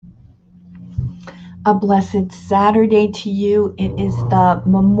A blessed Saturday to you. It is the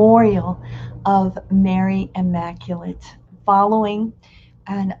memorial of Mary Immaculate. Following,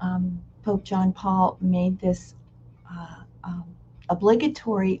 and Pope John Paul made this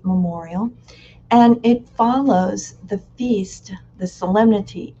obligatory memorial, and it follows the feast, the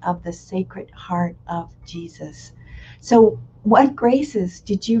solemnity of the Sacred Heart of Jesus. So, what graces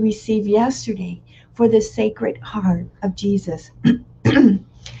did you receive yesterday for the Sacred Heart of Jesus?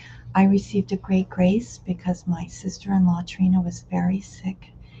 I received a great grace because my sister in law, Trina, was very sick,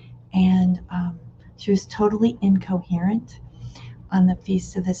 and she was totally incoherent on the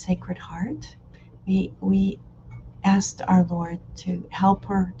Feast of the Sacred Heart. We asked our Lord to help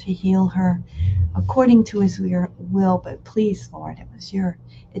her, to heal her according to his will, but please, Lord, it's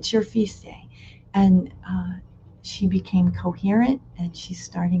your feast day. And she became coherent and she's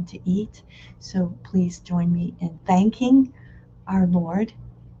starting to eat. So please join me in thanking our Lord,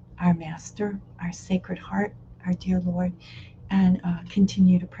 our Master, our Sacred Heart, our dear Lord, and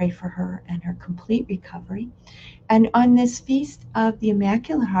continue to pray for her and her complete recovery. And on this feast of the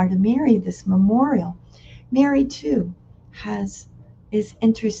Immaculate Heart of Mary, this memorial, Mary too is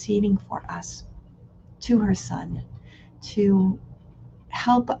interceding for us to her Son to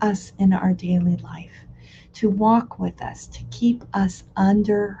help us in our daily life, to walk with us, to keep us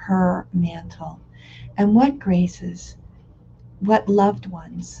under her mantle. And what graces, what loved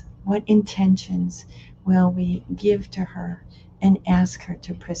ones, what intentions will we give to her and ask her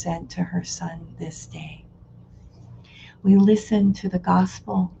to present to her Son this day? We listen to the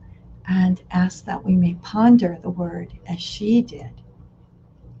gospel and ask that we may ponder the word as she did.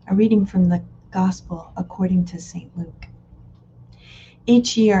 A reading from the gospel according to St. Luke.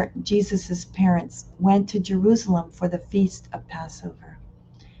 Each year, Jesus' parents went to Jerusalem for the feast of Passover.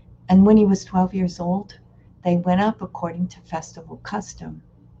 And when he was 12 years old, they went up according to festival custom.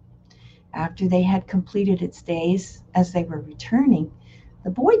 After they had completed its days, as they were returning, the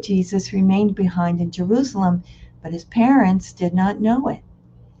boy Jesus remained behind in Jerusalem, but his parents did not know it.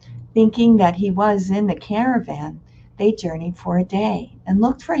 Thinking that he was in the caravan, they journeyed for a day and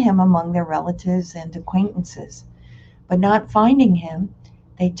looked for him among their relatives and acquaintances. But not finding him,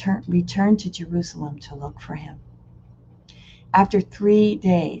 they returned to Jerusalem to look for him. After 3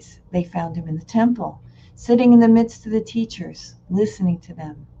 days, they found him in the temple, sitting in the midst of the teachers, listening to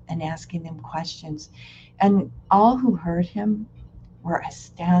them and asking them questions. And all who heard him were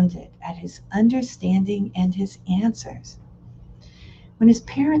astounded at his understanding and his answers. When his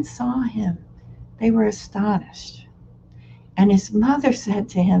parents saw him, they were astonished. And his mother said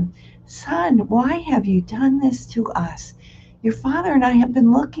to him, "Son, why have you done this to us? Your father and I have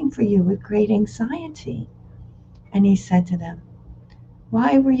been looking for you with great anxiety." And he said to them,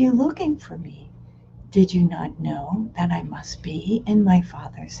 "Why were you looking for me? Did you not know that I must be in my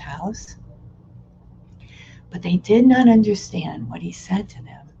Father's house?" But they did not understand what he said to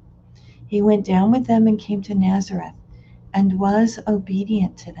them. He went down with them and came to Nazareth and was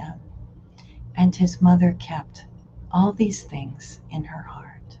obedient to them. And his mother kept all these things in her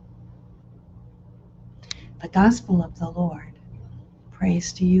heart. The Gospel of the Lord.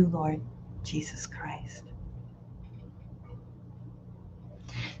 Praise to you, Lord Jesus Christ.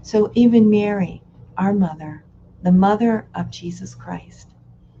 So even Mary, our mother, the mother of Jesus Christ,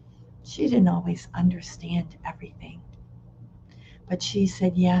 she didn't always understand everything, but she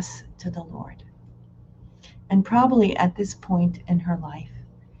said yes to the Lord. And probably at this point in her life,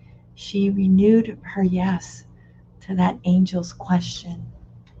 she renewed her yes to that angel's question.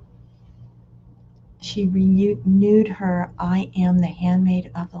 She renewed her "I am the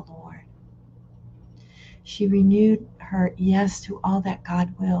handmaid of the Lord." She renewed her yes to all that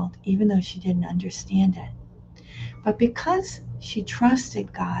God willed, even though she didn't understand it. But because she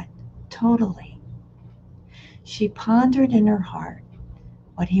trusted God totally, she pondered in her heart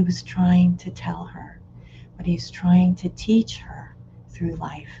what he was trying to tell her, what he was trying to teach her through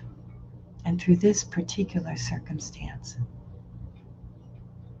life and through this particular circumstance.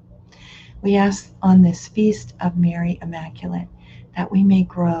 We ask on this feast of Mary Immaculate that we may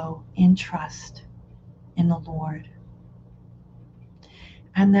grow in trust in the Lord,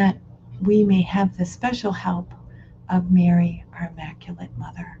 and that we may have the special help of Mary, our Immaculate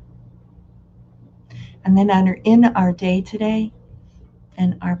Mother. And then in our day today,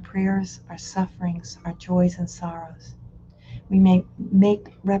 in our prayers, our sufferings, our joys and sorrows, we may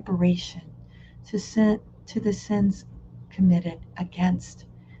make reparation to the sins committed against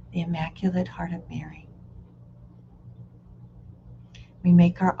the Immaculate Heart of Mary. We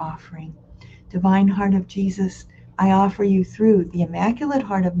make our offering. Divine Heart of Jesus, I offer you through the Immaculate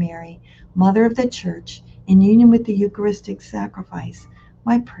Heart of Mary, Mother of the Church, in union with the Eucharistic sacrifice,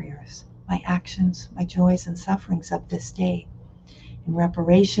 my prayers, my actions, my joys and sufferings of this day, in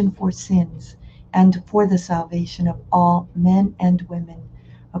reparation for sins and for the salvation of all men and women,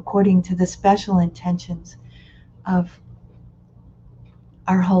 according to the special intentions of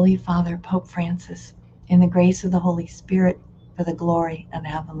our Holy Father, Pope Francis, in the grace of the Holy Spirit, for the glory of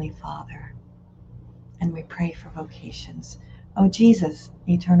Heavenly Father. And we pray for vocations. O Jesus,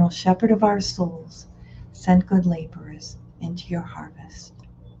 eternal shepherd of our souls, send good laborers into your harvest.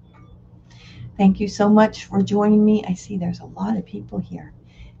 Thank you so much for joining me. I see there's a lot of people here.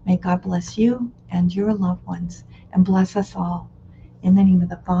 May God bless you and your loved ones, and bless us all. In the name of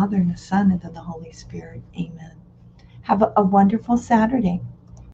the Father, and the Son, and of the Holy Spirit. Amen. Have a wonderful Saturday.